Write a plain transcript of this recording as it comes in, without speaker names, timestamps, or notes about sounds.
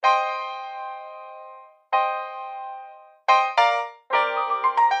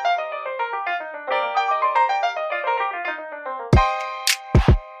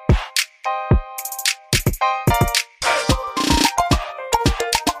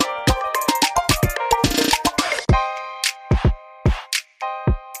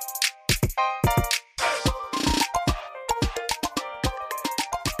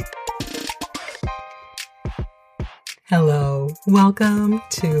Hello, welcome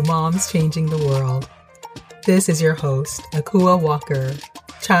to Moms Changing the World. This is your host, Akua Walker,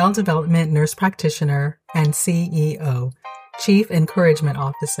 Child Development Nurse Practitioner and CEO, Chief Encouragement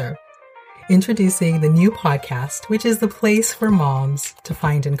Officer, introducing the new podcast, which is the place for moms to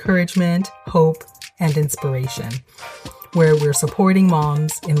find encouragement, hope, and inspiration, where we're supporting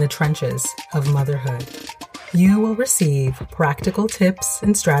moms in the trenches of motherhood. You will receive practical tips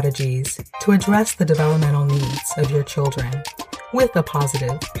and strategies to address the developmental needs of your children with a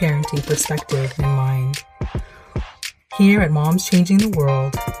positive parenting perspective in mind. Here at Moms Changing the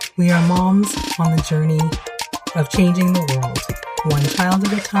World, we are moms on the journey of changing the world, one child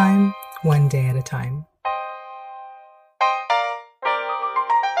at a time, one day at a time.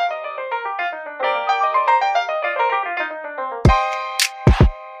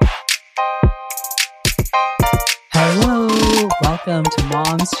 Hello, welcome to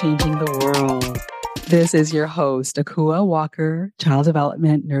Moms Changing the World. This is your host, Akua Walker, Child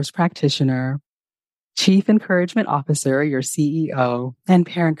Development Nurse Practitioner, Chief Encouragement Officer, your CEO, and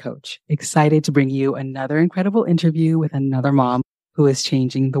parent coach. Excited to bring you another incredible interview with another mom who is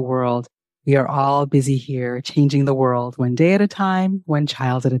changing the world. We are all busy here, changing the world one day at a time, one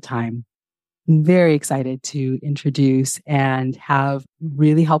child at a time. I'm very excited to introduce and have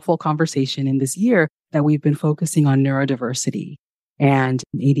really helpful conversation in this year that we've been focusing on neurodiversity. And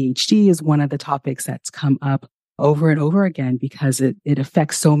ADHD is one of the topics that's come up over and over again because it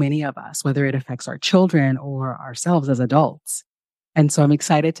affects so many of us, whether it affects our children or ourselves as adults. And so I'm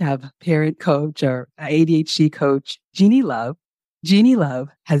excited to have parent coach or ADHD coach, Genie Love. Genie Love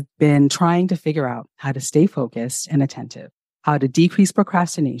has been trying to figure out how to stay focused and attentive, how to decrease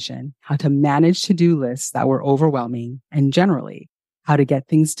procrastination, how to manage to-do lists that were overwhelming, and generally, how to get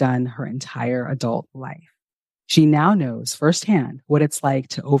things done her entire adult life. She now knows firsthand what it's like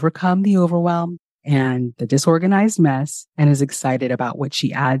to overcome the overwhelm and the disorganized mess and is excited about what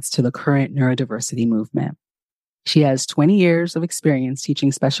she adds to the current neurodiversity movement. She has 20 years of experience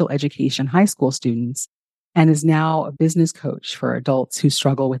teaching special education high school students and is now a business coach for adults who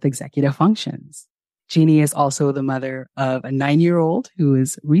struggle with executive functions. Genie is also the mother of a 9-year-old who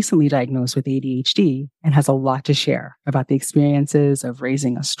is recently diagnosed with ADHD and has a lot to share about the experiences of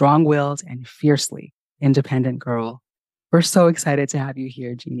raising a strong-willed and fiercely independent girl. We're so excited to have you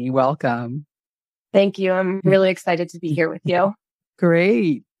here, Genie. Welcome. Thank you. I'm really excited to be here with you.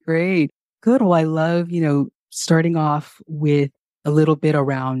 Great. Good. Well, I love, starting off with a little bit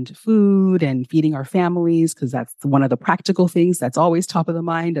around food and feeding our families, because that's one of the practical things that's always top of the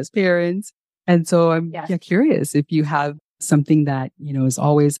mind as parents. And so I'm curious if you have something that, is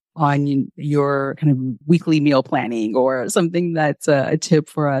always on your kind of weekly meal planning or something that's a tip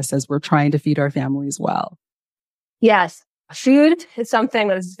for us as we're trying to feed our families well. Yes. Food is something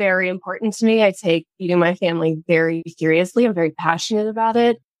that is very important to me. I take feeding my family very seriously. I'm very passionate about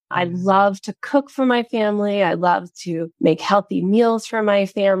it. I love to cook for my family. I love to make healthy meals for my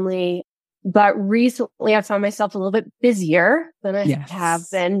family. But recently I found myself a little bit busier than I have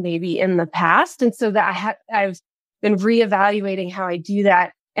been maybe in the past. And so that I've been reevaluating how I do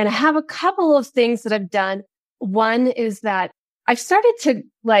that. And I have a couple of things that I've done. One is that I've started to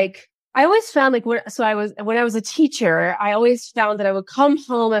I always found when I was a teacher, I always found that I would come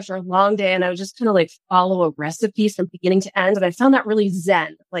home after a long day and I would just kind of follow a recipe from beginning to end. And I found that really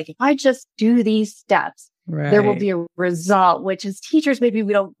zen. If I just do these steps, there will be a result, which as teachers, maybe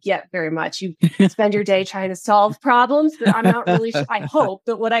we don't get very much. You spend your day trying to solve problems, but I'm not really sure. I hope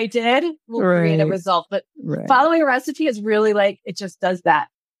that what I did will create a result. But following a recipe is really it just does that.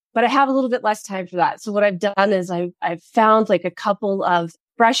 But I have a little bit less time for that. So what I've done is I've found a couple of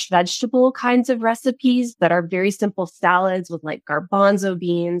fresh vegetable kinds of recipes that are very simple salads with garbanzo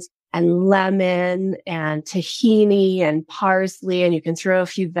beans and lemon and tahini and parsley. And you can throw a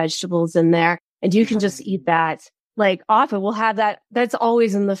few vegetables in there. And you can just eat that. Often we'll have that. That's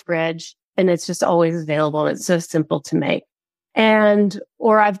always in the fridge and it's just always available. And it's so simple to make.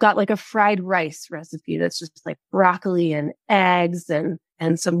 Or I've got a fried rice recipe that's just broccoli and eggs and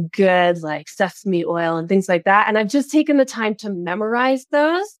some good sesame oil and things like that. And I've just taken the time to memorize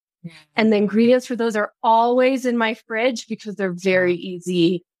those. And the ingredients for those are always in my fridge because they're very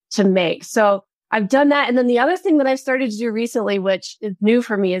easy to make. So I've done that. And then the other thing that I've started to do recently, which is new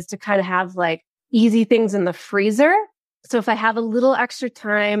for me, is to kind of have easy things in the freezer. So if I have a little extra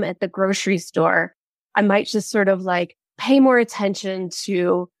time at the grocery store, I might just sort of pay more attention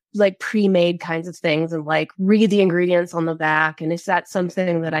to pre-made kinds of things and read the ingredients on the back. And if that's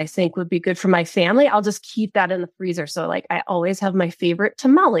something that I think would be good for my family, I'll just keep that in the freezer. So I always have my favorite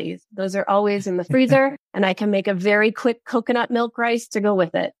tamales. Those are always in the freezer and I can make a very quick coconut milk rice to go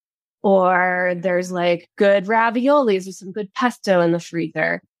with it. or there's like good raviolis or some good pesto in the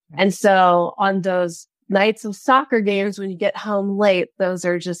freezer. And so on those nights of soccer games, when you get home late, those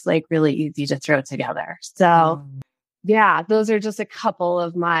are just like really easy to throw together. So yeah, those are just a couple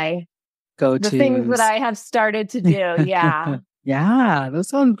of my go-tos. The things that I have started to do. Yeah. Yeah, those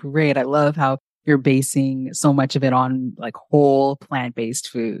sound great. I love how you're basing so much of it on like whole plant-based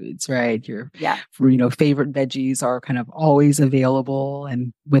foods, right? Your favorite veggies are kind of always available,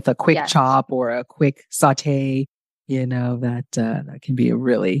 and with a quick chop or a quick saute, that can be a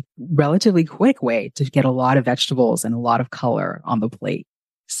really relatively quick way to get a lot of vegetables and a lot of color on the plate.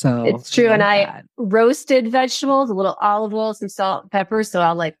 So it's true. And I roasted vegetables, a little olive oil, some salt, and pepper. So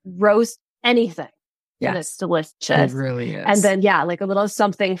I'll like roast anything. Yes. And it's delicious. It really is. And then, like a little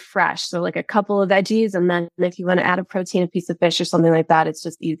something fresh. So like a couple of veggies. And then if you want to add a protein, a piece of fish or something like that, it's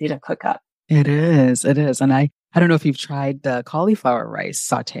just easy to cook up. It is. It is. And I don't know if you've tried the cauliflower rice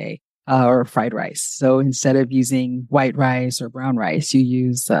saute or fried rice. So instead of using white rice or brown rice, you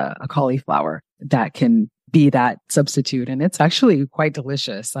use a cauliflower that can be that substitute. And it's actually quite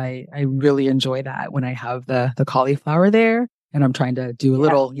delicious. I really enjoy that when I have the cauliflower there. And I'm trying to do a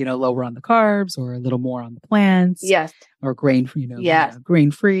little, lower on the carbs or a little more on the plants. Yes. Or grain-free,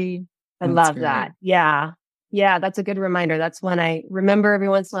 grain-free. I love that. Yeah. Yeah. That's a good reminder. That's when I remember every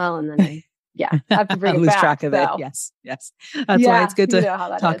once in a while. And then I have to bring it lose back. track of it. Yes. That's why it's good to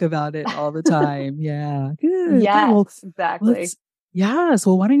talk about it all the time. Yeah. Good. Yes, well, exactly. Yes.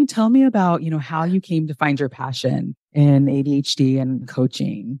 Well, why don't you tell me about, how you came to find your passion in ADHD and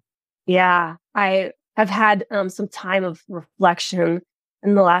coaching? Yeah. I've had some time of reflection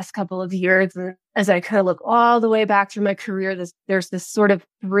in the last couple of years. And as I kind of look all the way back through my career, there's this sort of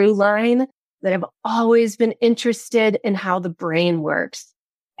through line that I've always been interested in how the brain works,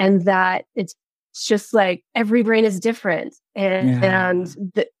 and that it's just like every brain is different. What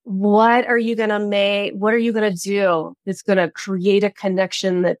are you going to do that's going to create a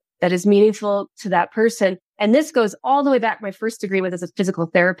connection that is meaningful to that person? And this goes all the way back. My first degree was as a physical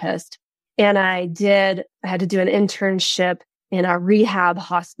therapist. And I had to do an internship in a rehab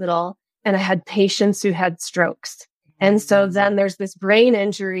hospital, and I had patients who had strokes. And so then there's this brain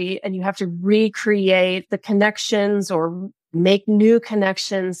injury, and you have to recreate the connections or make new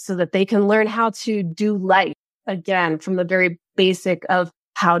connections so that they can learn how to do life again from the very basic of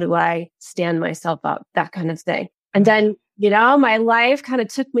how do I stand myself up, that kind of thing. And then, my life kind of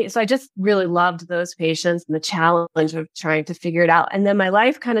took me. So I just really loved those patients and the challenge of trying to figure it out. And then my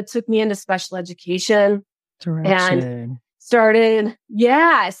life kind of took me into special education and started.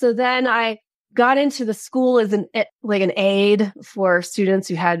 Yeah. So then I got into the school as an aide for students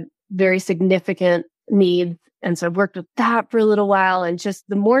who had very significant needs. And so I worked with that for a little while, and just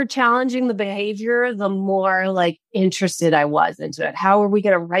the more challenging the behavior, the more interested I was into it. How are we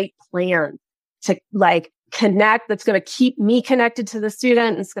going to write plans to connect that's going to keep me connected to the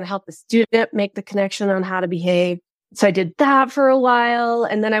student, and it's going to help the student make the connection on how to behave. So I did that for a while,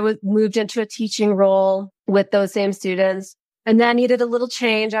 and then I moved into a teaching role with those same students, and then needed a little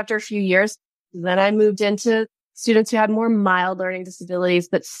change after a few years. Then I moved into students who had more mild learning disabilities,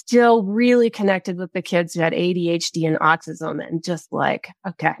 but still really connected with the kids who had ADHD and autism, and just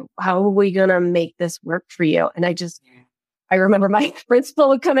okay, how are we going to make this work for you? And I remember my principal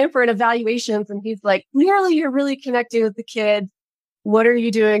would come in for an evaluations, and he's like, clearly you're really connecting with the kids. What are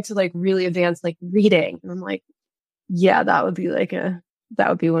you doing to really advance reading? And I'm like, yeah, that would be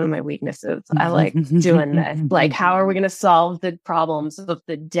one of my weaknesses. I like doing this. How are we going to solve the problems of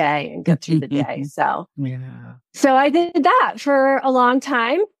the day and get through the day? So I did that for a long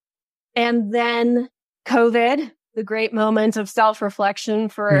time. And then COVID, the great moment of self-reflection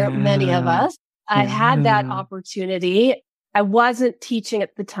for many of us, I had that opportunity. I wasn't teaching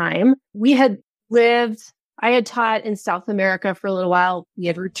at the time. I had taught in South America for a little while. We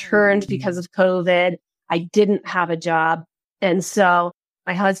had returned because of COVID. I didn't have a job. And so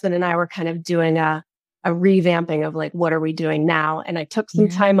my husband and I were kind of doing a revamping of what are we doing now? And I took some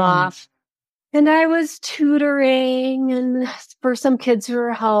time off, and I was tutoring and for some kids who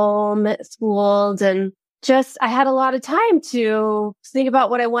were home schooled, and I had a lot of time to think about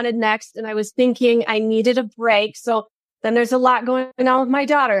what I wanted next. And I was thinking I needed a break. So then there's a lot going on with my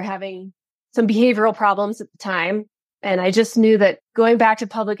daughter having some behavioral problems at the time. And I just knew that going back to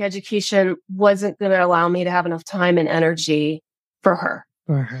public education wasn't going to allow me to have enough time and energy for her.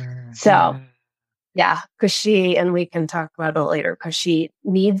 So because and we can talk about it later, because she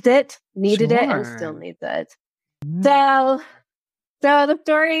needed it, and still needs it. So So the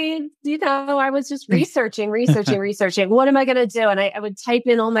story, I was just researching. What am I going to do? And I would type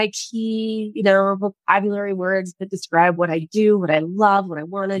in all my key, vocabulary words that describe what I do, what I love, what I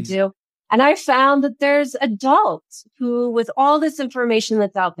want to do. And I found that there's adults who, with all this information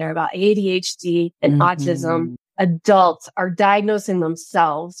that's out there about ADHD and autism, adults are diagnosing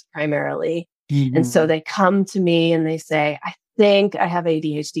themselves primarily. And so they come to me and they say, I think I have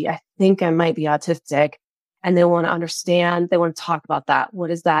ADHD. I think I might be autistic. And they want to understand, they want to talk about that. What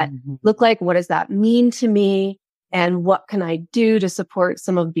does that look like? What does that mean to me? And what can I do to support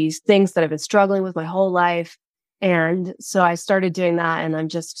some of these things that I've been struggling with my whole life? And so I started doing that, and I'm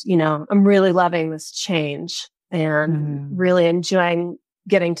just, I'm really loving this change and really enjoying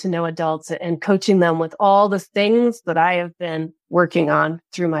getting to know adults and coaching them with all the things that I have been working on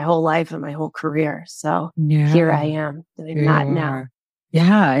through my whole life and my whole career. So here I am doing that now.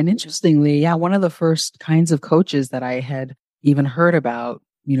 Yeah. And interestingly, one of the first kinds of coaches that I had even heard about,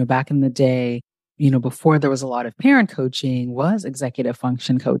 back in the day, before there was a lot of parent coaching, was executive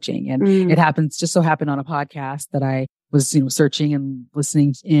function coaching. And it just so happened on a podcast that I was, searching and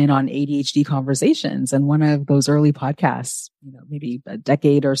listening in on ADHD conversations. And one of those early podcasts, maybe a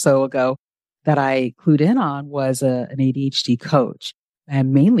decade or so ago, that I clued in on was an ADHD coach,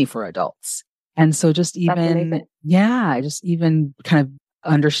 and mainly for adults. And so just even kind of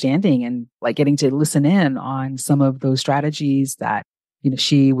understanding and like getting to listen in on some of those strategies that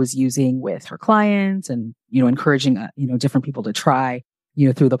she was using with her clients, and encouraging different people to try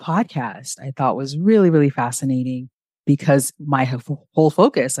through the podcast, I thought was really, really fascinating, because my whole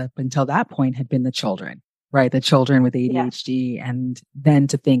focus up until that point had been the children, right? The children with ADHD. And then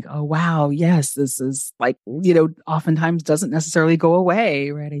to think, oh wow, yes, this is like, oftentimes doesn't necessarily go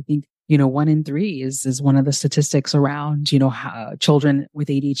away, right? I think 1 in 3 is one of the statistics around how children with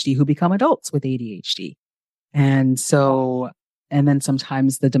ADHD who become adults with ADHD. And so, and then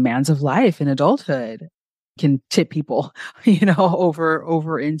sometimes the demands of life in adulthood can tip people,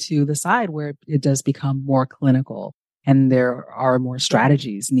 over into the side where it does become more clinical and there are more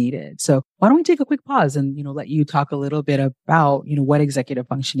strategies needed. So why don't we take a quick pause and, let you talk a little bit about, what executive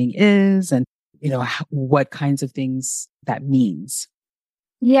functioning is and, what kinds of things that means.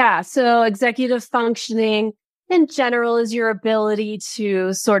 Yeah. So executive functioning in general is your ability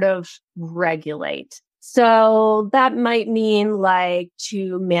to sort of regulate. So that might mean like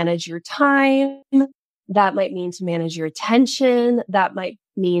to manage your time. That might mean to manage your attention. That might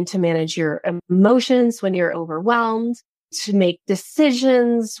mean to manage your emotions when you're overwhelmed, to make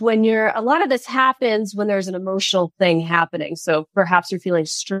decisions when a lot of this happens when there's an emotional thing happening. So perhaps you're feeling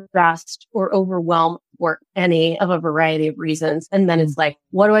stressed or overwhelmed for any of a variety of reasons. And then it's like,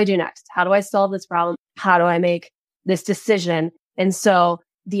 what do I do next? How do I solve this problem? How do I make this decision? And so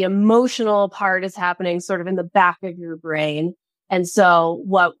the emotional part is happening sort of in the back of your brain. And so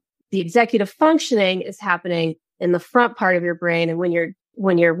what the executive functioning is happening in the front part of your brain. And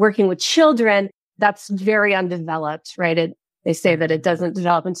when you're working with children, that's very undeveloped, right? They say that it doesn't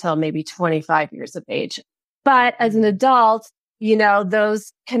develop until maybe 25 years of age. But as an adult,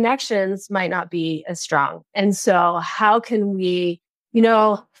 those connections might not be as strong. And so how can we,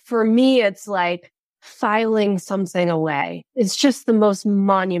 for me, it's like filing something away. It's just the most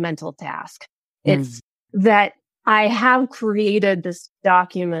monumental task. It's that I have created this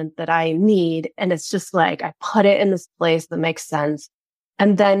document that I need, and it's just like I put it in this place that makes sense.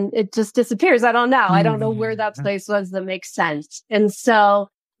 And then it just disappears. I don't know. I don't know where that place was that makes sense. And so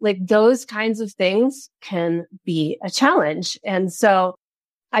like those kinds of things can be a challenge. And so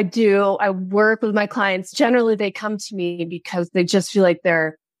I work with my clients. Generally, they come to me because they just feel like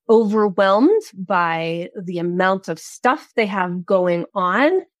they're overwhelmed by the amount of stuff they have going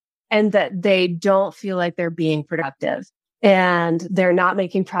on, and that they don't feel like they're being productive and they're not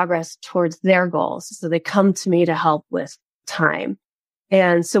making progress towards their goals. So they come to me to help with time.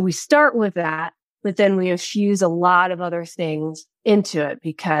 And so we start with that, but then we infuse a lot of other things into it,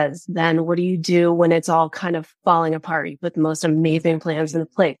 because then what do you do when it's all kind of falling apart? You put the most amazing plans in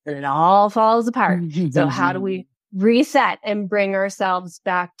place and it all falls apart. So how do we reset and bring ourselves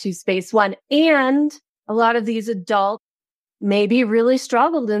back to space one? And a lot of these adults maybe really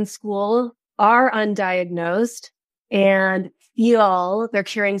struggled in school, are undiagnosed, and feel they're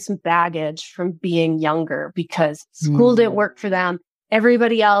carrying some baggage from being younger because school didn't work for them.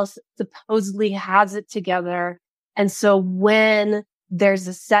 Everybody else supposedly has it together. And so when there's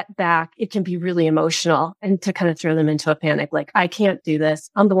a setback, it can be really emotional and to kind of throw them into a panic. Like, I can't do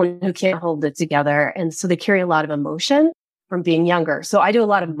this. I'm the one who can't hold it together. And so they carry a lot of emotion from being younger. So I do a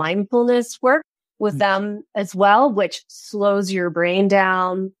lot of mindfulness work with them as well, which slows your brain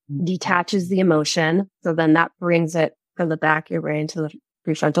down, detaches the emotion. So then that brings it from the back of your brain to the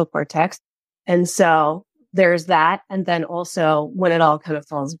prefrontal cortex. And so there's that. And then also when it all kind of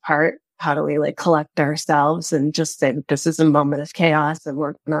falls apart, how do we like collect ourselves and just say that this is a moment of chaos and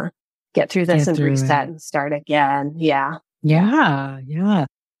we're going to get through this and reset and start again. Yeah. Yeah. Yeah.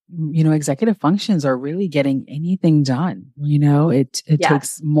 Executive functions are really getting anything done. It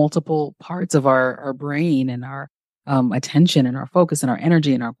takes multiple parts of our brain and our attention and our focus and our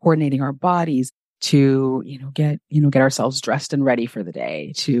energy and our coordinating our bodies to, get ourselves dressed and ready for the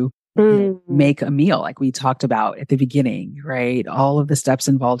day, to make a meal like we talked about at the beginning, right? All of the steps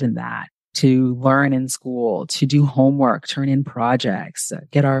involved in that, to learn in school, to do homework, turn in projects,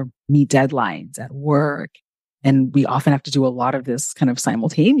 meet deadlines at work. And we often have to do a lot of this kind of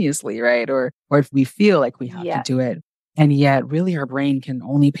simultaneously, right? Or if we feel like we have to do it. And yet really our brain can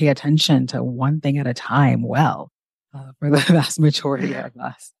only pay attention to one thing at a time for the vast majority of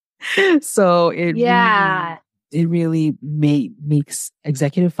us. So it really makes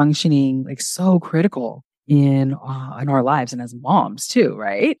executive functioning like so critical in our lives and as moms too,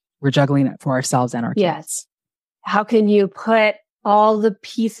 right? We're juggling it for ourselves and our kids. Yes. How can you put all the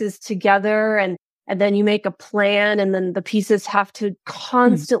pieces together and then you make a plan and then the pieces have to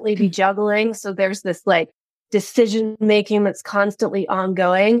constantly be juggling. So there's this like decision making that's constantly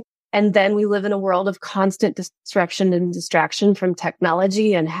ongoing. And then we live in a world of constant distraction and distraction from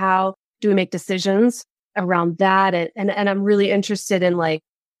technology. And how do we make decisions around that? And I'm really interested in like,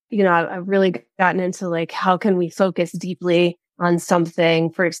 I've really gotten into like, how can we focus deeply on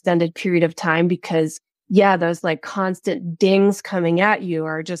something for extended period of time? Because those like constant dings coming at you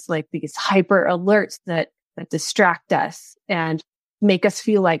are just like these hyper alerts that distract us and make us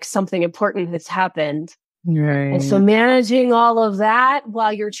feel like something important has happened. Right. And so managing all of that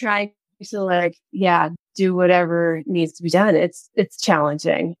while you're trying to like, do whatever needs to be done. It's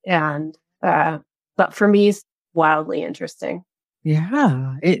challenging. And, but for me, it's wildly interesting.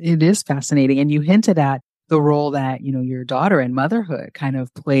 Yeah, it is fascinating. And you hinted at the role that, your daughter and motherhood kind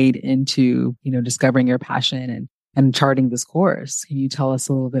of played into, discovering your passion and charting this course. Can you tell us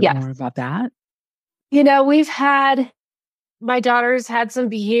a little bit more about that? My daughter's had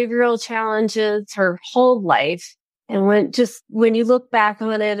some behavioral challenges her whole life. And when you look back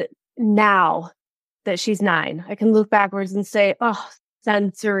on it now that she's 9, I can look backwards and say,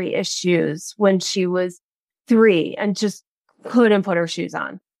 sensory issues when she was 3 and just couldn't put her shoes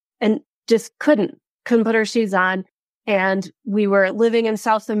on and just couldn't put her shoes on. And we were living in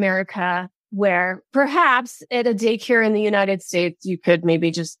South America where perhaps at a daycare in the United States, you could maybe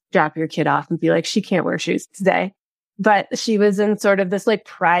just drop your kid off and be like, she can't wear shoes today. But she was in sort of this like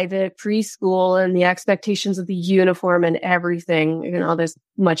private preschool and the expectations of the uniform and everything, there's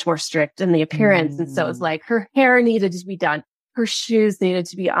much more strict in the appearance. And so it's like her hair needed to be done. Her shoes needed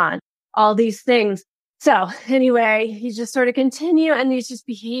to be on, all these things. So anyway, you just sort of continue and these just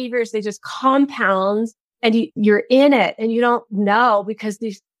behaviors, they just compound and you're in it and you don't know because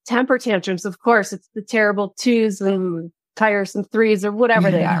these temper tantrums, of course, it's the terrible 2s and tiresome 3s or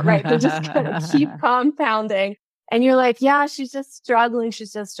whatever they are, right? They just kind of keep compounding. And you're like, she's just struggling.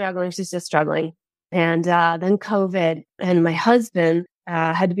 She's just struggling. And then COVID and my husband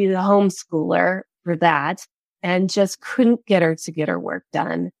had to be the homeschooler for that and just couldn't get her work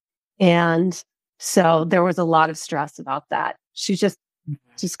done. And so there was a lot of stress about that. She just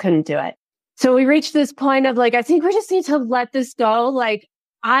couldn't do it. So we reached this point of like, I think we just need to let this go. Like,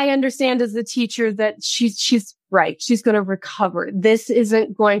 I understand as a teacher that she's right. She's going to recover. This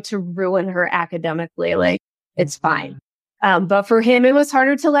isn't going to ruin her academically. Like, it's fine. But for him, it was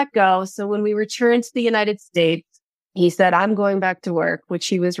harder to let go. So when we returned to the United States, he said, I'm going back to work, which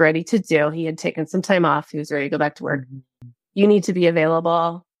he was ready to do. He had taken some time off. He was ready to go back to work. You need to be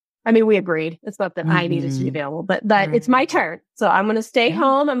available. I mean, we agreed. It's not that I needed to be available, but it's my turn. So I'm going to stay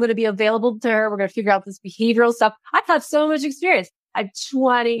home. I'm going to be available to her. We're going to figure out this behavioral stuff. I've had so much experience. I have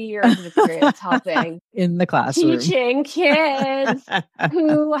 20 years of experience helping in the classroom, teaching kids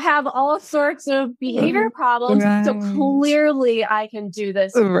who have all sorts of behavior problems. Right. So clearly I can do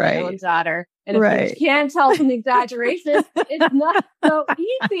this with my own daughter. And if you can't tell from the exaggeration, it's not so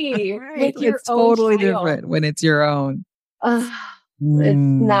easy. Right. It's totally different when it's your own. It's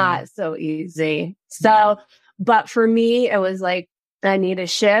not so easy. So, but for me, it was like, I need a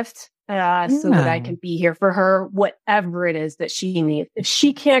shift. So that I can be here for her, whatever it is that she needs. If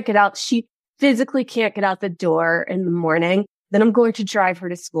she can't get out, she physically can't get out the door in the morning, then I'm going to drive her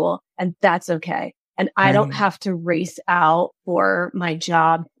to school and that's okay. And I don't have to race out for my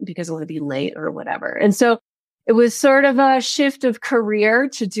job because I'm going to be late or whatever. And so it was sort of a shift of career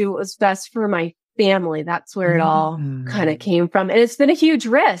to do what was best for my family. That's where it all kind of came from. And it's been a huge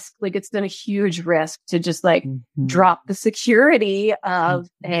risk. Like it's been a huge risk to just like drop the security of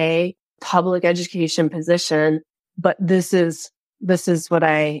a public education position. But this is what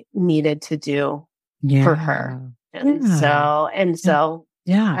I needed to do for her. And so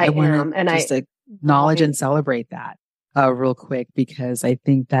I want am. And to just acknowledge and celebrate that real quick, because I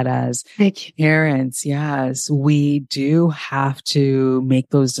think that as parents, yes, we do have to make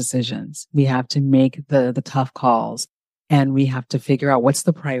those decisions. We have to make the tough calls, and we have to figure out what's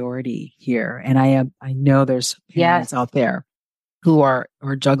the priority here. And I know there's parents out there who are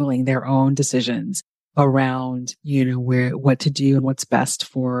juggling their own decisions around, what to do and what's best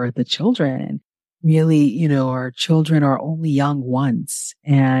for the children. Really, our children are only young once,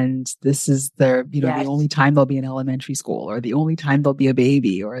 and this is the only time they'll be in elementary school, or the only time they'll be a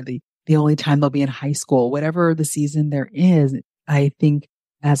baby, or the only time they'll be in high school, whatever the season there is. I think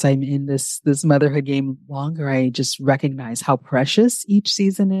as I'm in this motherhood game longer, I just recognize how precious each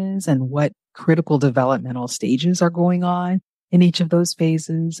season is and what critical developmental stages are going on in each of those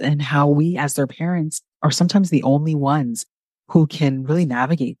phases, and how we as their parents are sometimes the only ones who can really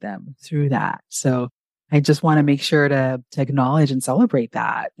navigate them through that. So I just want to make sure to acknowledge and celebrate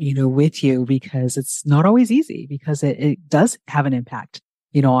that, with you, because it's not always easy, because it does have an impact,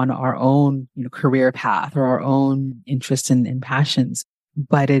 on our own, career path or our own interests and passions.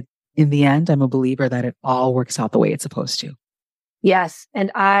 But in the end, I'm a believer that it all works out the way it's supposed to. Yes. And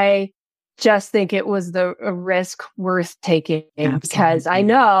I just think it was a risk worth taking. Absolutely. Because I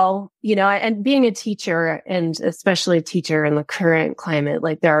know, and being a teacher, and especially a teacher in the current climate,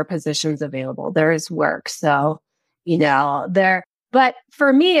 like there are positions available, there is work. So, but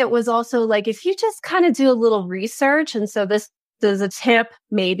for me, it was also like, if you just kind of do a little research. And so this is a tip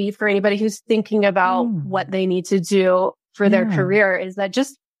maybe for anybody who's thinking about what they need to do for their career, is that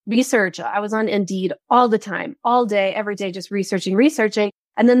just research. I was on Indeed all the time, all day, every day, just researching.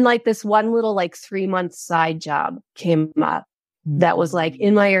 And then like this one little 3-month side job came up that was like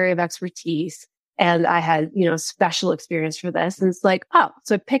in my area of expertise. And I had, special experience for this. And it's like, oh,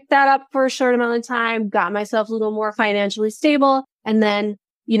 so I picked that up for a short amount of time, got myself a little more financially stable. And then,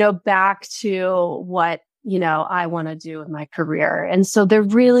 back to what, I want to do with my career. And so there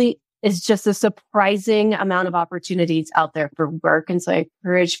really is just a surprising amount of opportunities out there for work. And so I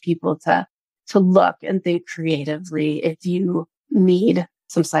encourage people to look and think creatively if you need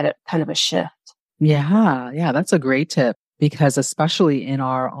some kind of a shift. Yeah, that's a great tip, because especially in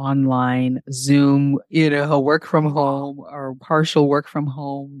our online Zoom, work from home or partial work from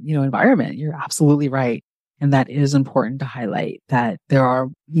home, environment, you're absolutely right. And that is important to highlight, that there are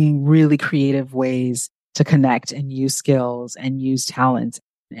really creative ways to connect and use skills and use talents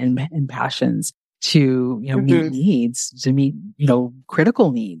and passions to, meet needs, to meet,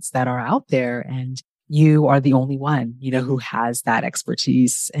 critical needs that are out there. And you are the only one, who has that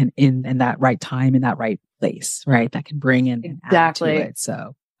expertise and in that right time, in that right place, right? That can bring in and add to it.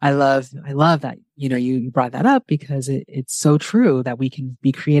 So I love that, you brought that up, because it's so true that we can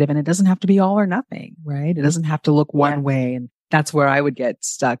be creative, and it doesn't have to be all or nothing, right? It doesn't have to look one way. And that's where I would get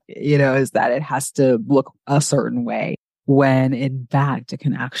stuck, is that it has to look a certain way, when in fact it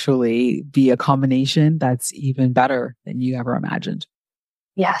can actually be a combination that's even better than you ever imagined.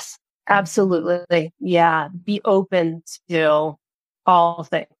 Yes. Absolutely. Yeah. Be open to all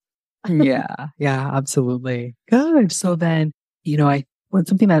things. Yeah, absolutely. Good. So then,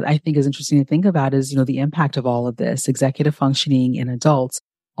 something that I think is interesting to think about is, the impact of all of this executive functioning in adults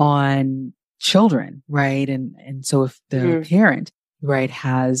on children, right? And so if the parent, right,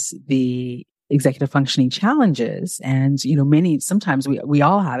 has the executive functioning challenges, and sometimes we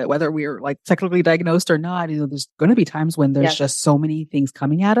all have it, whether we're like technically diagnosed or not. There's going to be times when there's just so many things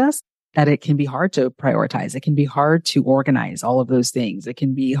coming at us that it can be hard to prioritize. It can be hard to organize all of those things. It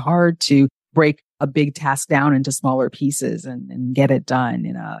can be hard to break a big task down into smaller pieces and get it done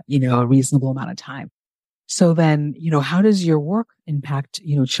in a reasonable amount of time. So then, how does your work impact,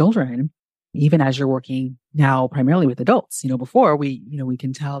 children, even as you're working now primarily with adults? Before we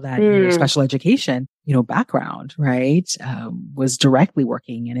can tell that your special education, background, right, was directly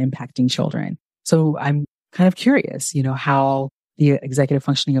working and impacting children. So I'm kind of curious, how the executive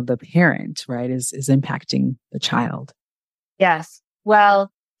functioning of the parent, right, is impacting the child. Yes. Well,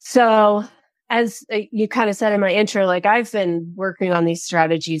 so as you kind of said in my intro, like I've been working on these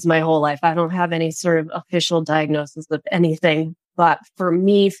strategies my whole life. I don't have any sort of official diagnosis of anything, but for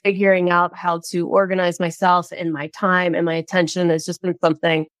me, figuring out how to organize myself and my time and my attention has just been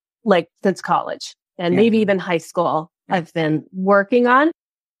something like since college and maybe even high school I've been working on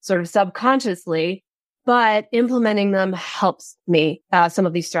sort of subconsciously. but implementing them helps me. Some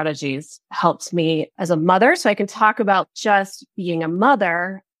of these strategies helped me as a mother. So I can talk about just being a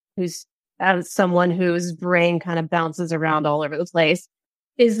mother who's as someone whose brain kind of bounces around all over the place,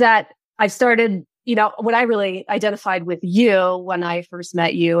 is that I started, what I really identified with you when I first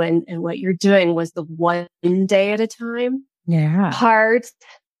met you and what you're doing was the one day at a time part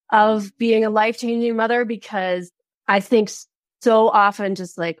of being a life-changing mother, because I think so often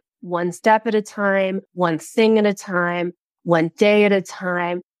just like one step at a time, one thing at a time, one day at a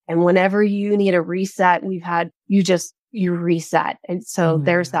time. And whenever you need a reset, you reset. And so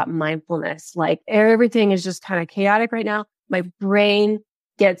there's that mindfulness, like everything is just kind of chaotic right now. My brain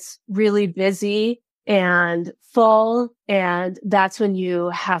gets really busy and full. And that's when you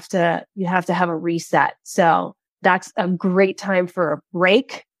have to have a reset. So that's a great time for a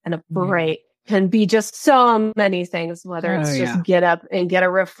break, and a break can be just so many things, whether it's just get up and get a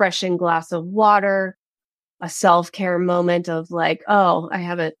refreshing glass of water, a self-care moment of like, oh, I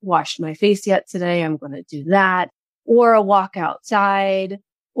haven't washed my face yet today, I'm going to do that, or a walk outside,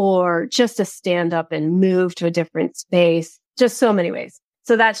 or just to stand up and move to a different space, just so many ways.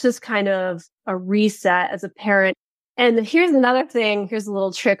 So that's just kind of a reset as a parent. And here's another thing. Here's a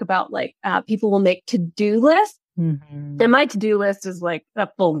little trick about like, people will make to-do lists. And my to-do list is like a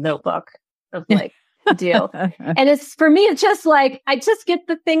full notebook of like deal. And it's, for me, it's just like, I just get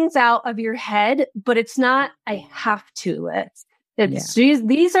the things out of your head, but it's not, I have to list. It's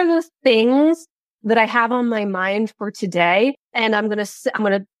these are the things that I have on my mind for today. And I'm going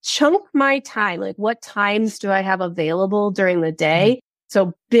to chunk my time. Like, what times do I have available during the day?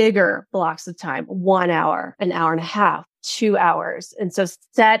 So bigger blocks of time, 1 hour, an hour and a half, 2 hours. And so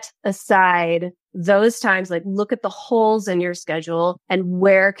set aside those times, like look at the holes in your schedule and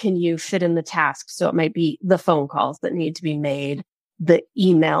where can you fit in the tasks. So it might be the phone calls that need to be made, the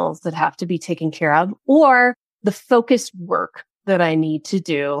emails that have to be taken care of, or the focused work that I need to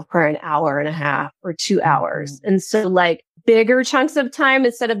do for an hour and a half or 2 hours. And so like bigger chunks of time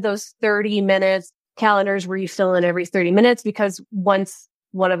instead of those 30 minutes calendars where you fill in every 30 minutes, because once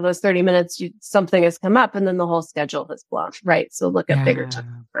one of those 30 minutes, something has come up and then the whole schedule has blown, right? So look at bigger chunks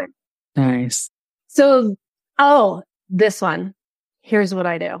of time. Nice. So, this one, here's what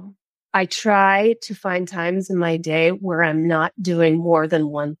I do. I try to find times in my day where I'm not doing more than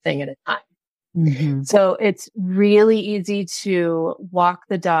one thing at a time. So it's really easy to walk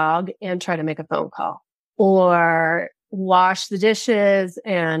the dog and try to make a phone call, or wash the dishes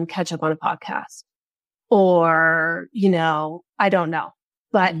and catch up on a podcast, or, I don't know.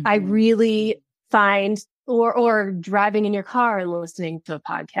 But I really find, or driving in your car and listening to a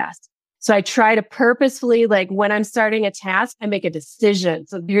podcast. So I try to purposefully, like when I'm starting a task, I make a decision.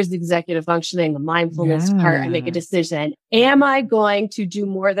 So here's the executive functioning, the mindfulness part. I make a decision. Am I going to do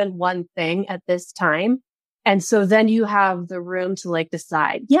more than one thing at this time? And so then you have the room to like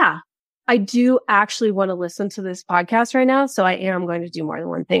decide, I do actually want to listen to this podcast right now. So I am going to do more than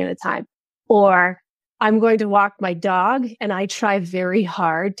one thing at a time. Or I'm going to walk my dog, and I try very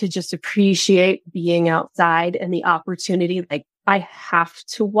hard to just appreciate being outside and the opportunity. Like, I have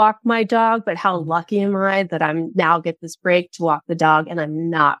to walk my dog, but how lucky am I that I'm now get this break to walk the dog, and I'm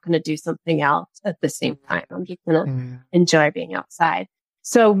not going to do something else at the same time. I'm just going to enjoy being outside.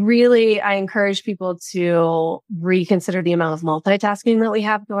 So really, I encourage people to reconsider the amount of multitasking that we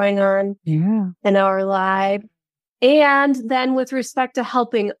have going on in our life. And then with respect to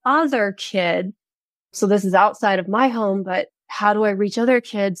helping other kids, so this is outside of my home, but how do I reach other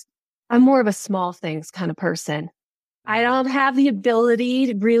kids? I'm more of a small things kind of person. I don't have the ability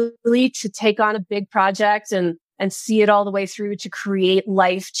to really to take on a big project and see it all the way through to create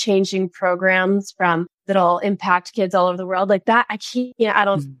life-changing programs that'll impact kids all over the world like that. I can't,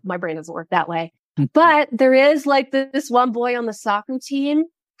 my brain doesn't work that way. But there is like this one boy on the soccer team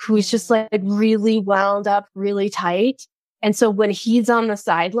who's just like really wound up really tight. And so when he's on the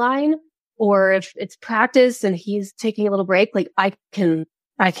sideline, or if it's practice and he's taking a little break, like I can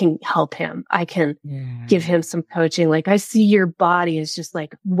help him. I can give him some coaching. Like, I see your body is just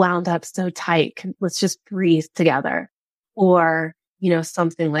like wound up so tight. Let's just breathe together, or,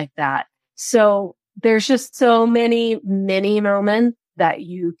 something like that. So there's just so many moments that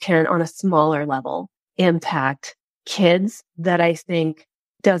you can, on a smaller level, impact kids that I think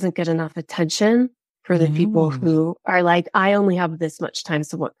doesn't get enough attention for the people who are like, I only have this much time,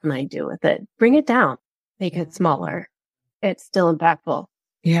 so what can I do with it? Bring it down, make it smaller. It's still impactful.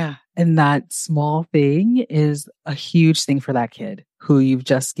 Yeah. And that small thing is a huge thing for that kid who you've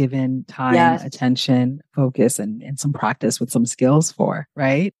just given time, attention, focus, and some practice with some skills for,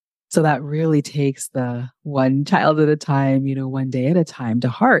 right? So that really takes the one child at a time, one day at a time to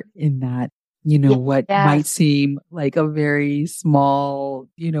heart, in that what might Yes. seem like a very small,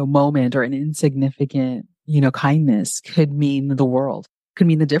 moment or an insignificant, kindness could mean the world, could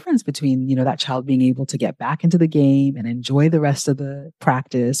mean the difference between, that child being able to get back into the game and enjoy the rest of the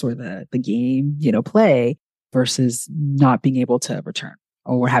practice or the game, play versus not being able to return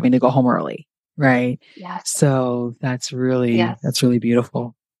or having to go home early. Right. Yes. So that's really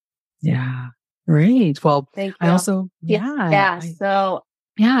beautiful. Yeah. Great. Well, Thank I you. also, So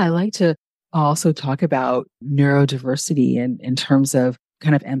I like to also talk about neurodiversity in terms of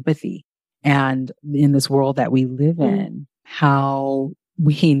kind of empathy and in this world that we live in, how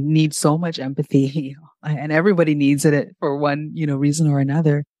we need so much empathy and everybody needs it for one, reason or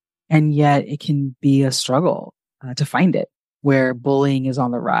another. And yet it can be a struggle to find it where bullying is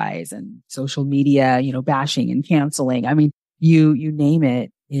on the rise and social media, bashing and canceling. I mean, you name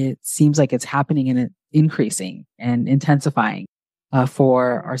it, it seems like it's happening and it's increasing and intensifying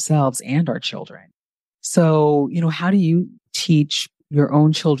for ourselves and our children. So, how do you teach your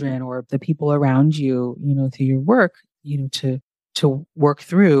own children or the people around you, through your work, to work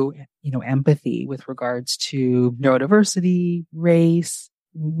through, empathy with regards to neurodiversity, race,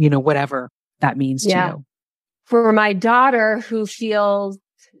 whatever that means to you? For my daughter, who feels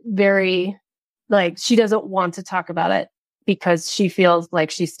very like she doesn't want to talk about it because she feels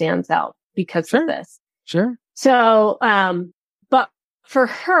like she stands out because of this. Sure. So, but for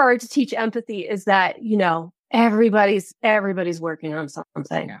her to teach empathy is that, everybody's working on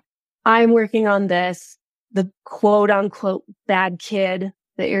something. Yeah. I'm working on this. The quote unquote bad kid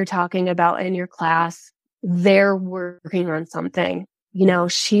that you're talking about in your class, they're working on something.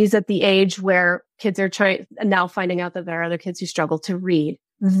 She's at the age where kids are now finding out that there are other kids who struggle to read.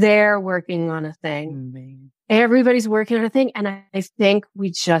 They're working on a thing. Mm-hmm. Everybody's working on a thing. And I think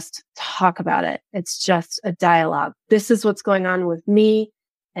we just talk about it. It's just a dialogue. This is what's going on with me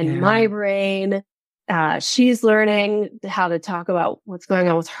and my brain. She's learning how to talk about what's going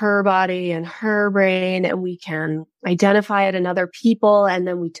on with her body and her brain. And we can identify it in other people. And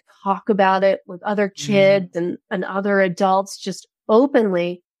then we talk about it with other kids and other adults just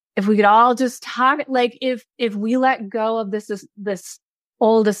openly. If we could all just talk, like if we let go of this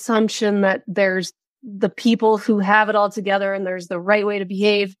old assumption that there's the people who have it all together and there's the right way to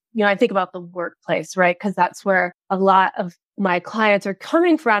behave. I think about the workplace, right? Because that's where a lot of my clients are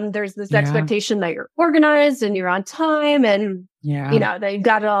coming from. There's this expectation that you're organized and you're on time and, they've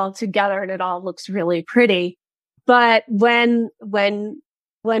got it all together and it all looks really pretty. But when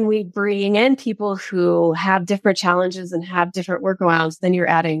we bring in people who have different challenges and have different workarounds, then you're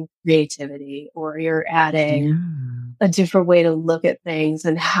adding creativity or you're adding a different way to look at things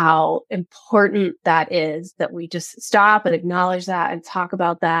and how important that is that we just stop and acknowledge that and talk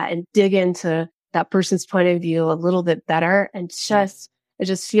about that and dig into that person's point of view a little bit better. And I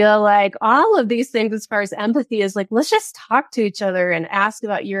just feel like all of these things as far as empathy is like, let's just talk to each other and ask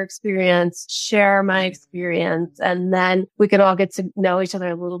about your experience, share my experience, and then we can all get to know each other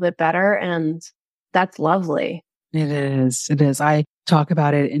a little bit better. And that's lovely. It is. It is. I talk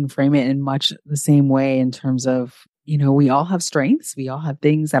about it and frame it in much the same way in terms of, we all have strengths. We all have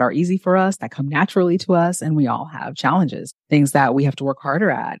things that are easy for us, that come naturally to us. And we all have challenges, things that we have to work harder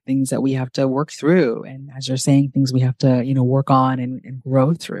at, things that we have to work through. And as you're saying, things we have to, work on and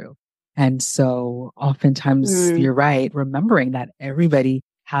grow through. And so oftentimes you're right, remembering that everybody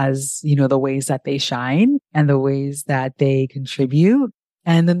has, the ways that they shine and the ways that they contribute.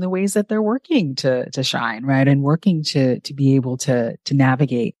 And then the ways that they're working to shine, right? And working to be able to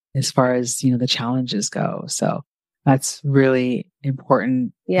navigate as far as, the challenges go. So that's really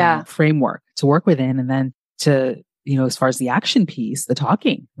important framework to work within. And then to, as far as the action piece, the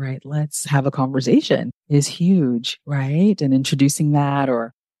talking, right? Let's have a conversation is huge, right? And introducing that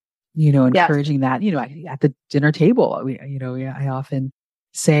or, encouraging that, at the dinner table, I often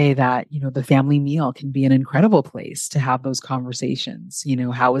say that, the family meal can be an incredible place to have those conversations.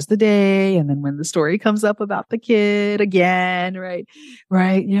 How was the day? And then when the story comes up about the kid again, right?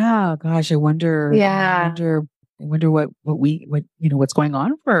 Right. Yeah. Gosh, I wonder what's going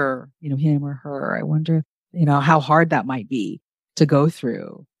on for, him or her. I wonder, how hard that might be to go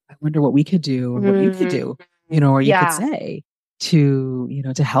through. I wonder what we could do or what you could do, or you could say to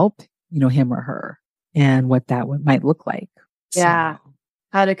help, him or her and what that might look like. Yeah. So.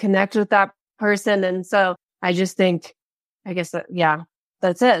 How to connect with that person. And so I just think, I guess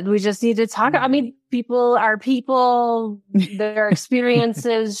that's it. We just need to talk. I mean, people are people, their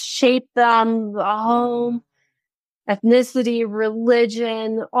experiences shape them, home, ethnicity,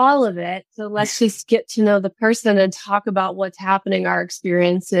 religion, all of it. So let's just get to know the person and talk about what's happening, our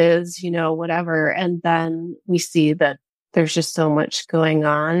experiences, whatever. And then we see that there's just so much going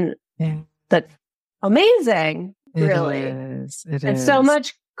on. Yeah. that's amazing, really. It is. It and is. so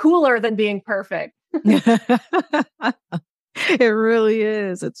much cooler than being perfect. It really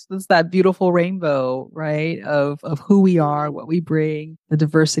is. It's that beautiful rainbow, right? Of who we are, what we bring, the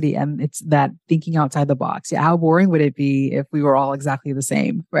diversity, and it's that thinking outside the box. Yeah, how boring would it be if we were all exactly the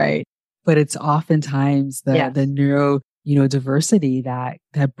same, right? But it's oftentimes the neuro, diversity that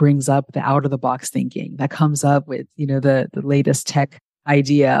brings up the out of the box thinking, that comes up with, the latest tech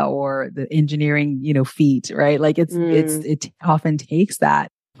idea or the engineering, feat, right? Like it often takes that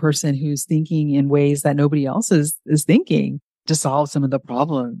person who's thinking in ways that nobody else is thinking to solve some of the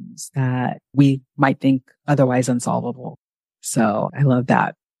problems that we might think otherwise unsolvable. So I love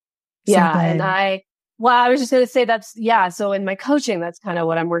that. Yeah. And I was just going to say so in my coaching, that's kind of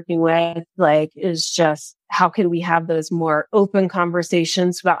what I'm working with, is just how can we have those more open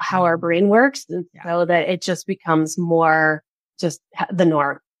conversations about how our brain works so that it just becomes more just the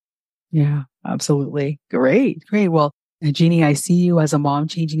norm. Yeah, absolutely. Great. Well, Genie, I see you as a mom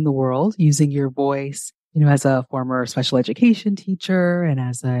changing the world using your voice, as a former special education teacher and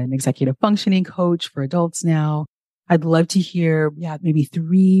as an executive functioning coach for adults now. I'd love to hear, maybe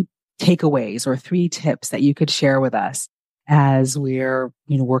 3 takeaways or 3 tips that you could share with us as we're,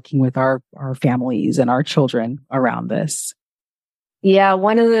 working with our families and our children around this. Yeah,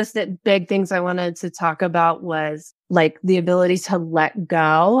 one of those big things I wanted to talk about was the ability to let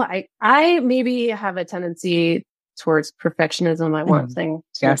go. I maybe have a tendency towards perfectionism. I want things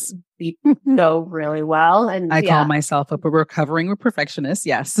to go really well. And I call myself a recovering perfectionist.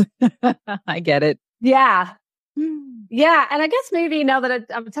 Yes, I get it. Yeah. Yeah. And I guess maybe now that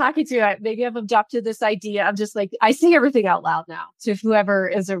I'm talking to you, maybe I've adopted this idea of just I say everything out loud now to whoever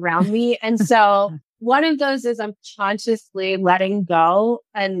is around me. And so one of those is I'm consciously letting go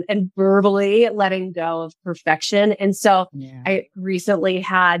and verbally letting go of perfection. And so I recently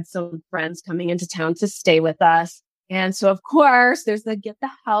had some friends coming into town to stay with us. And so, of course, there's the get the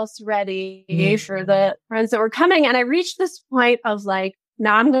house ready for the friends that were coming. And I reached this point of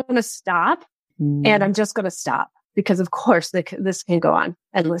now I'm going to stop and I'm just going to stop because, of course, this can go on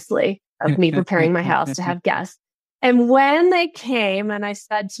endlessly of me preparing my house to have guests. And when they came and I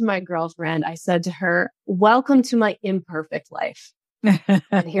said to my girlfriend, I said to her, welcome to my imperfect life.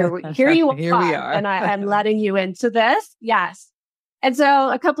 And here you are. Here we are. And I'm letting you into this. Yes. And so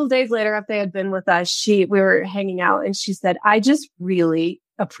a couple of days later, after they had been with us, we were hanging out and she said, I just really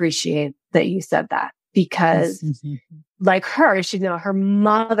appreciate that you said that because her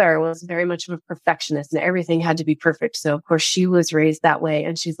mother was very much of a perfectionist and everything had to be perfect. So of course she was raised that way.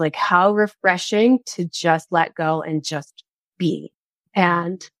 And she's like, how refreshing to just let go and just be.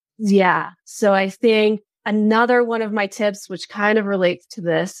 And so I think another one of my tips, which kind of relates to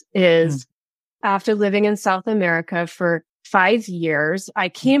this is after living in South America for 5 years, I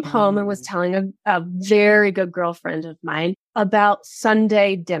came home and was telling a very good girlfriend of mine about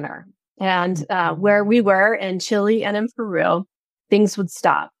Sunday dinner. And where we were in Chile and in Peru, things would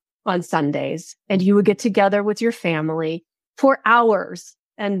stop on Sundays and you would get together with your family for hours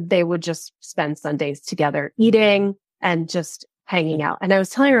and they would just spend Sundays together eating and just hanging out. And I was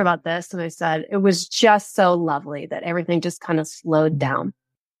telling her about this and I said, it was just so lovely that everything just kind of slowed down.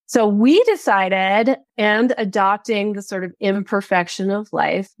 So we decided, and adopting the sort of imperfection of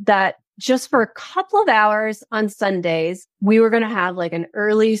life, that just for a couple of hours on Sundays, we were going to have an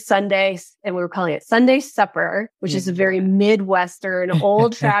early Sunday, and we were calling it Sunday supper, which is a very Midwestern,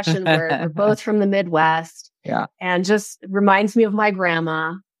 old-fashioned word. We're both from the Midwest. Yeah. And just reminds me of my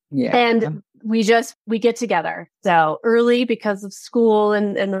grandma. Yeah. And we get together. So early because of school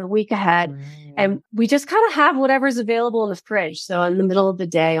and the week ahead. And we just kind of have whatever's available in the fridge. So in the middle of the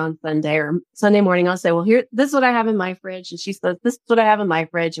day on Sunday or Sunday morning, I'll say, well, this is what I have in my fridge. And she says, this is what I have in my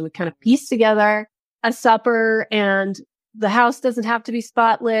fridge. And we kind of piece together a supper and the house doesn't have to be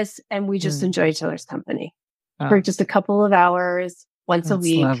spotless. And we just enjoy each other's company for just a couple of hours once a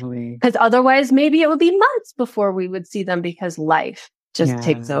week. Because otherwise, maybe it would be months before we would see them because life just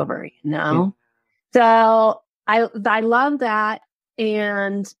takes over, So I love that.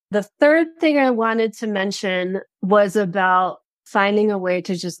 And the third thing I wanted to mention was about finding a way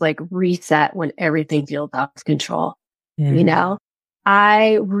to just reset when everything feels out of control. My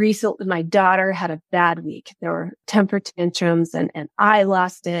daughter had a bad week. There were temper tantrums and I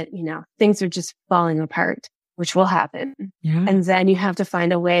lost it. Things are just falling apart, which will happen. Yeah. And then you have to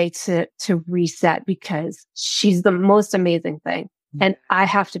find a way to reset because she's the most amazing thing. And I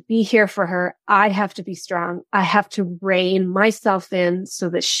have to be here for her. I have to be strong. I have to rein myself in so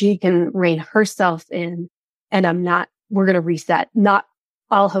that she can rein herself in. And we're going to reset. Not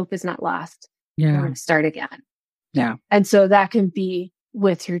all hope is not lost. Yeah. We're going to start again. Yeah. And so that can be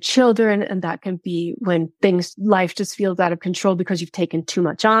with your children. And that can be when life just feels out of control because you've taken too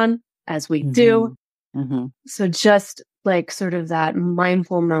much on, as we do. So just like sort of that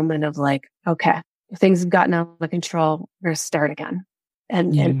mindful moment of like, okay, if things have gotten out of control, we're going to start again.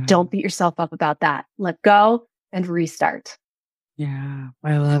 And don't beat yourself up about that. Let go and restart. Yeah,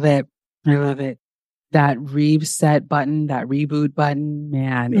 I love it. I love it. That reset button, that reboot button,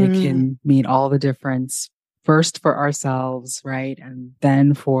 man, it can mean all the difference. First for ourselves, right? And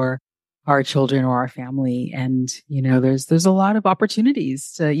then for our children or our family. And, there's a lot of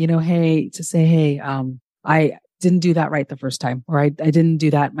opportunities to, say, hey, I didn't do that right the first time, or I didn't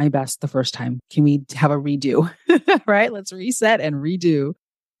do that my best the first time. Can we have a redo? Right? Let's reset and redo,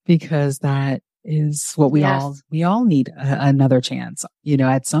 because that is what we all need another chance,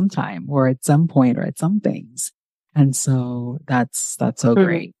 at some time or at some point or at some things. And so that's so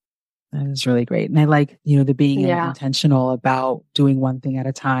great. That is really great. And I like, the being intentional about doing one thing at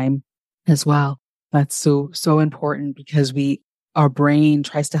a time as well. That's so important, because our brain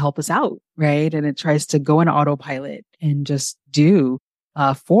tries to help us out, right? And it tries to go on autopilot and just do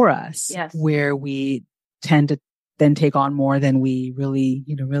for us, where we tend to then take on more than we really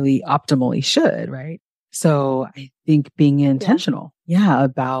optimally should, right? So I think being intentional,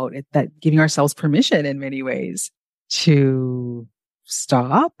 about it, that giving ourselves permission in many ways to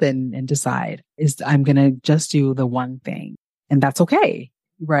stop and decide, I'm going to just do the one thing. And that's okay,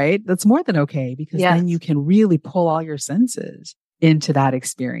 right? That's more than okay, because then you can really pull all your senses into that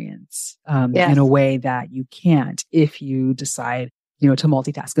experience in a way that you can't if you decide, to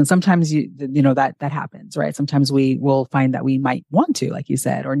multitask. And sometimes that happens, right? Sometimes we will find that we might want to, like you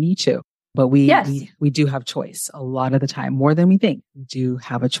said, or need to, but we do have choice a lot of the time, more than we think. We do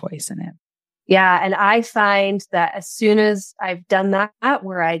have a choice in it. Yeah. And I find that as soon as I've done that,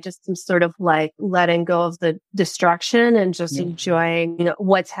 where I just am sort of like letting go of the distraction and just enjoying,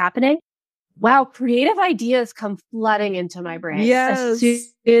 what's happening. Wow, creative ideas come flooding into my brain. Yes. As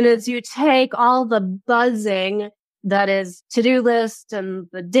soon as you take all the buzzing that is to-do list and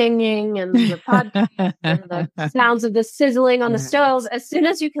the dinging and the podcast and the sounds of the sizzling on the stoves, as soon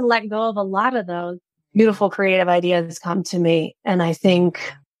as you can let go of a lot of those, beautiful creative ideas come to me. And I think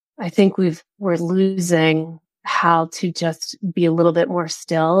we're losing how to just be a little bit more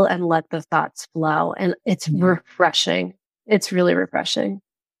still and let the thoughts flow. And it's refreshing. It's really refreshing.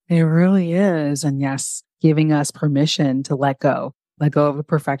 It really is. And yes, giving us permission to let go of the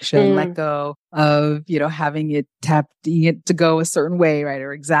perfection, let go of, having it to go a certain way, right?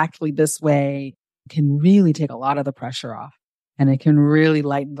 Or exactly this way can really take a lot of the pressure off. And it can really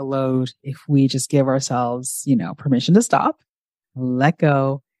lighten the load if we just give ourselves, permission to stop, let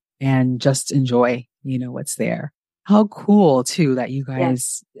go, and just enjoy, what's there. How cool too that you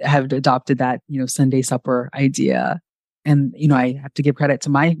guys have adopted that, Sunday supper idea. And, I have to give credit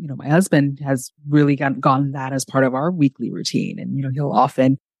to my husband has really gone that as part of our weekly routine. And, he'll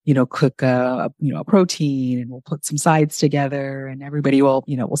often, cook a protein, and we'll put some sides together, and everybody will,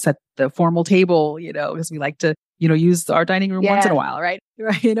 we'll set the formal table, because we like to, use our dining room once in a while, right?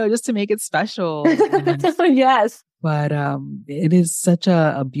 Right. Just to make it special. Yes. But it is such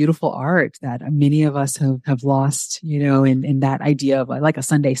a beautiful art that many of us have lost, in that idea of like a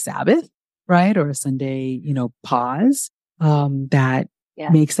Sunday Sabbath, right? Or a Sunday, pause that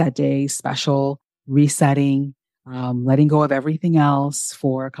makes that day special, resetting, letting go of everything else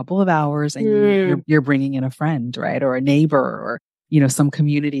for a couple of hours, and you're bringing in a friend, right? Or a neighbor, or, some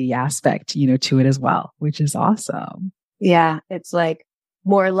community aspect, to it as well, which is awesome. Yeah. It's like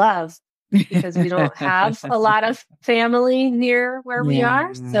more love. Because we don't have a lot of family near where we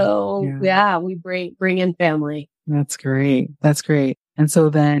are. So we bring in family. That's great. That's great. And so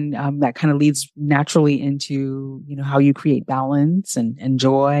then that kind of leads naturally into, how you create balance and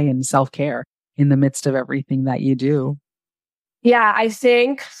joy and self-care in the midst of everything that you do. Yeah, I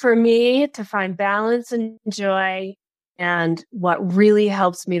think for me to find balance and joy, and what really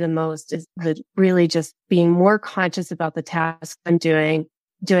helps me the most is really just being more conscious about the tasks I'm doing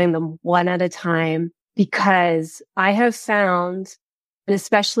them one at a time, because I have found, and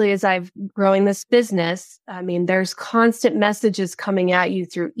especially as I've growing this business, there's constant messages coming at you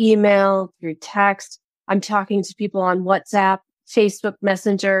through email, through text. I'm talking to people on WhatsApp, Facebook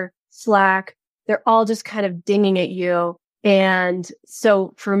Messenger, Slack. They're all just kind of dinging at you. And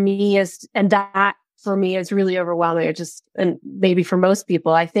so for me is really overwhelming. And maybe for most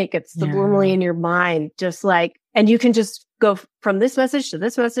people, I think it's subliminally in your mind, just like, and you can just go from this message to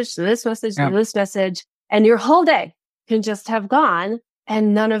this message to this message to this message, and your whole day can just have gone,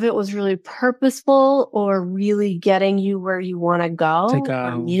 and none of it was really purposeful or really getting you where you want to go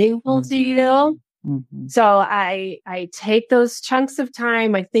or meaningful to you. So I take those chunks of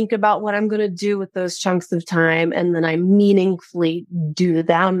time. I think about what I'm going to do with those chunks of time, and then I meaningfully do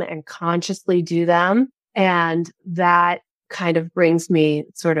them and consciously do them. And that kind of brings me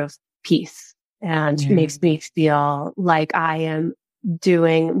sort of peace and makes me feel like I am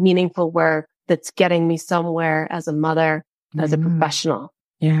doing meaningful work that's getting me somewhere as a mother, as a professional.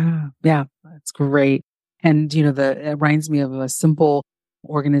 Yeah. That's great. And, it reminds me of a simple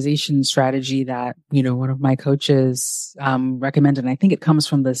organization strategy that, one of my coaches recommended. And I think it comes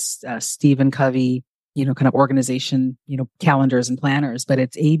from this Stephen Covey, kind of organization, calendars and planners, but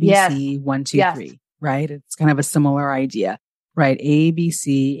it's ABC 1, 2, 3, right? It's kind of a similar idea, right?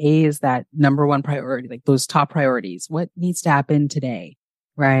 ABC, A is that number one priority, like those top priorities. What needs to happen today,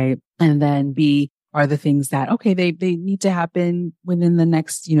 right? And then B are the things that, okay, they need to happen within the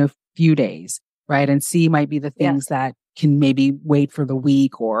next, few days, right? And C might be the things that can maybe wait for the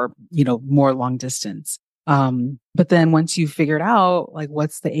week or, more long distance. But then once you've figured out like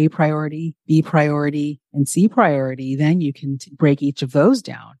what's the A priority, B priority, and C priority, then you can break each of those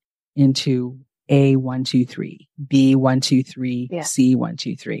down into A 1, 2, 3, B 1, 2, 3, C 1,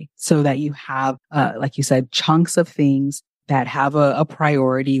 2, 3, so that you have, like you said, chunks of things that have a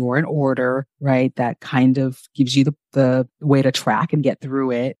priority or an order, right? That kind of gives you the way to track and get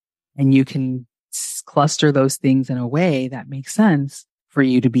through it. And you can cluster those things in a way that makes sense for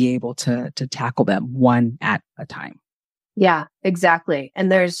you to be able to tackle them one at a time. Yeah, exactly. And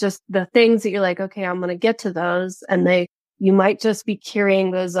there's just the things that you're like, okay, I'm going to get to those. And you might just be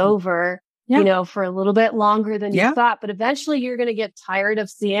carrying those over, for a little bit longer than you thought. But eventually you're going to get tired of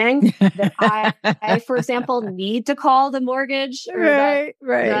seeing that I, for example, need to call the mortgage or the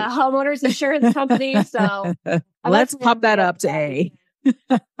homeowner's insurance company. So let's pop that up to A.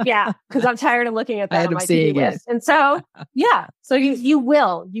 Because I'm tired of looking at that on my to-do list. And so, so you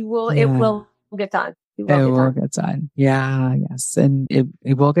will, it will get done. It will get done. Yeah. Yes. And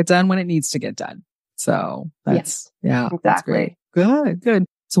it will get done when it needs to get done. So that's, exactly. That's great. Good.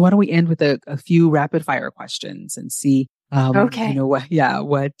 So why don't we end with a few rapid fire questions and see, what you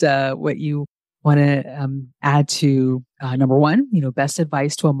want to add to number one, best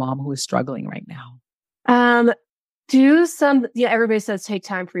advice to a mom who is struggling right now. Do some, everybody says take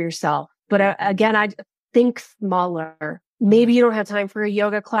time for yourself. But again, I think smaller. Maybe you don't have time for a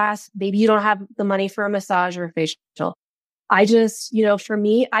yoga class. Maybe you don't have the money for a massage or a facial. I just, for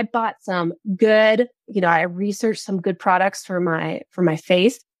me, I bought some good, I researched some good products for my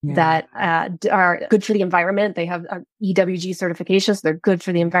face that are good for the environment. They have EWG certifications. They're good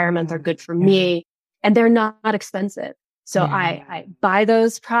for the environment. They're good for me. And they're not expensive. So I buy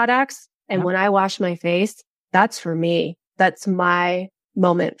those products. And when I wash my face, that's for me. That's my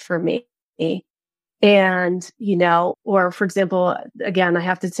moment for me. And, or for example, again, I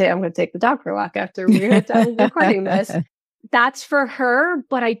have to say, I'm going to take the dog for a walk after we're done recording this. That's for her,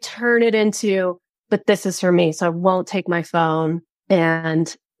 but I turn it into, but this is for me. So I won't take my phone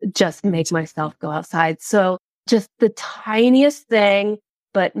and just make myself go outside. So just the tiniest thing,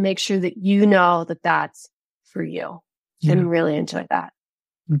 but make sure that that that's for you and really enjoy that.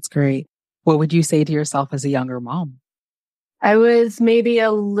 That's great. What would you say to yourself as a younger mom? I was maybe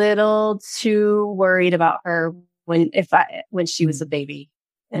a little too worried about her when she was a baby.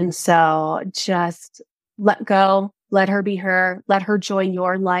 And so just let go, let her be her, let her join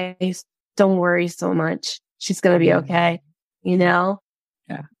your life. Don't worry so much. She's going to be okay. Yeah.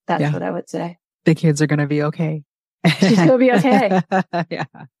 That's what I would say. The kids are going to be okay. She's going to be okay. Yeah.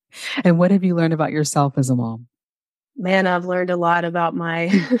 And what have you learned about yourself as a mom? Man, I've learned a lot about my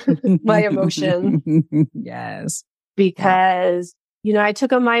emotion. Yes. Because, I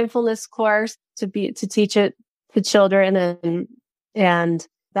took a mindfulness course to teach it to children and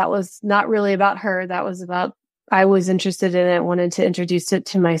that was not really about her. That was about, I was interested in it, wanted to introduce it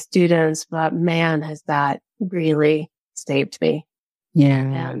to my students, but man, has that really saved me.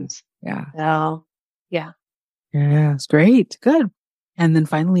 Yeah. So, Yeah, it's great. Good. And then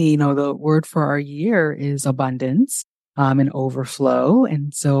finally, the word for our year is abundance, and overflow.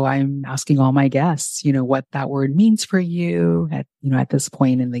 And so I'm asking all my guests, what that word means for you at this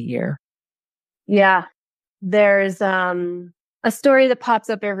point in the year. Yeah. There's, a story that pops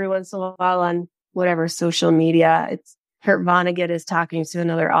up every once in a while on whatever social media. It's Kurt Vonnegut is talking to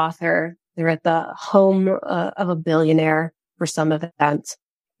another author. They're at the home of a billionaire for some event.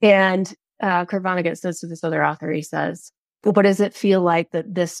 And Kurt Vonnegut says to this other author, he says, what does it feel like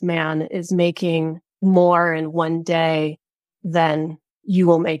that this man is making more in one day than you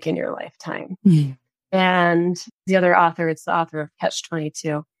will make in your lifetime? Mm. And the other author, it's the author of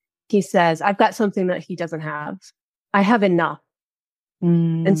Catch-22. He says, I've got something that he doesn't have. I have enough.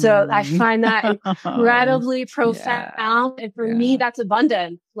 And so I find that incredibly profound. And for me, that's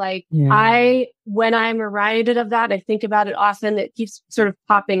abundance. Like when I'm reminded of that, I think about it often. It keeps sort of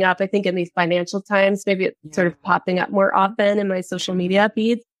popping up. I think in these financial times, maybe it's sort of popping up more often in my social media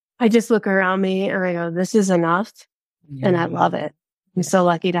feeds. I just look around me and I go, this is enough. And I love it. I'm so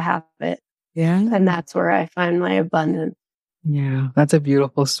lucky to have it. Yeah. And that's where I find my abundance. Yeah. That's a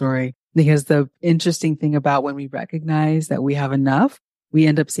beautiful story, because the interesting thing about when we recognize that we have enough, we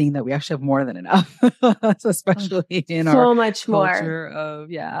end up seeing that we actually have more than enough, especially in our much culture of,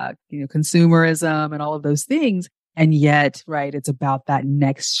 consumerism and all of those things. And yet, right, it's about that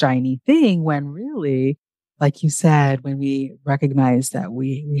next shiny thing, when really, like you said, when we recognize that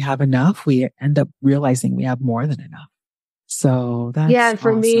we have enough, we end up realizing we have more than enough. So that's and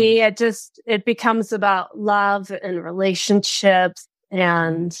for awesome. me, it becomes about love and relationships,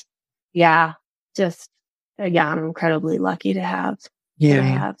 and I'm incredibly lucky to have.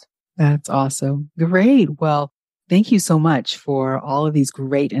 Yeah, that's awesome. Great. Well, thank you so much for all of these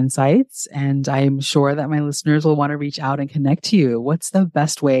great insights. And I'm sure that my listeners will want to reach out and connect to you. What's the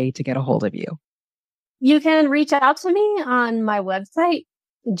best way to get a hold of you? You can reach out to me on my website,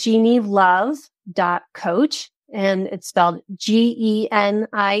 genielove.coach. And it's spelled GENIE,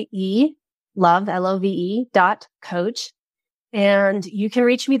 love, LOVE.coach. And you can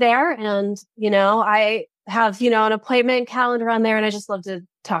reach me there. And, I have, an appointment calendar on there. And I just love to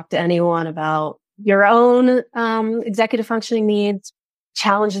talk to anyone about your own executive functioning needs,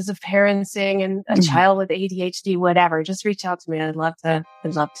 challenges of parenting, and a child with ADHD, whatever. Just reach out to me. I'd love to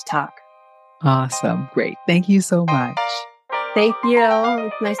talk. Awesome. Great. Thank you so much. Thank you.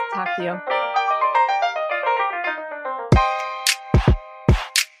 It's nice to talk to you.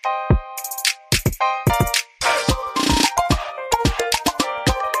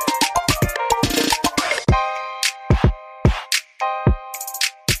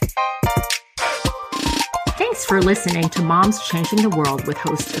 Thanks for listening to Moms Changing the World with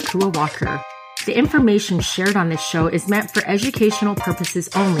host Akua Walker. The information shared on this show is meant for educational purposes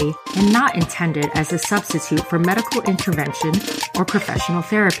only and not intended as a substitute for medical intervention or professional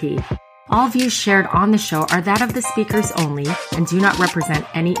therapy. All views shared on the show are that of the speakers only and do not represent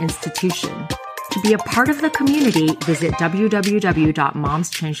any institution. To be a part of the community, visit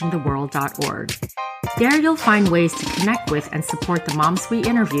www.momschangingtheworld.org. There you'll find ways to connect with and support the moms we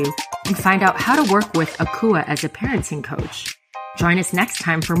interview and find out how to work with Akua as a parenting coach. Join us next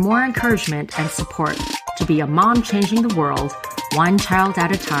time for more encouragement and support to be a mom changing the world, one child at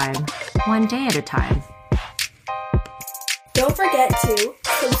a time, one day at a time. Don't forget to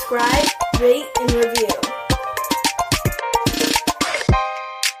subscribe, rate, and review.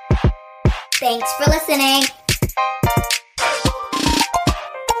 Thanks for listening.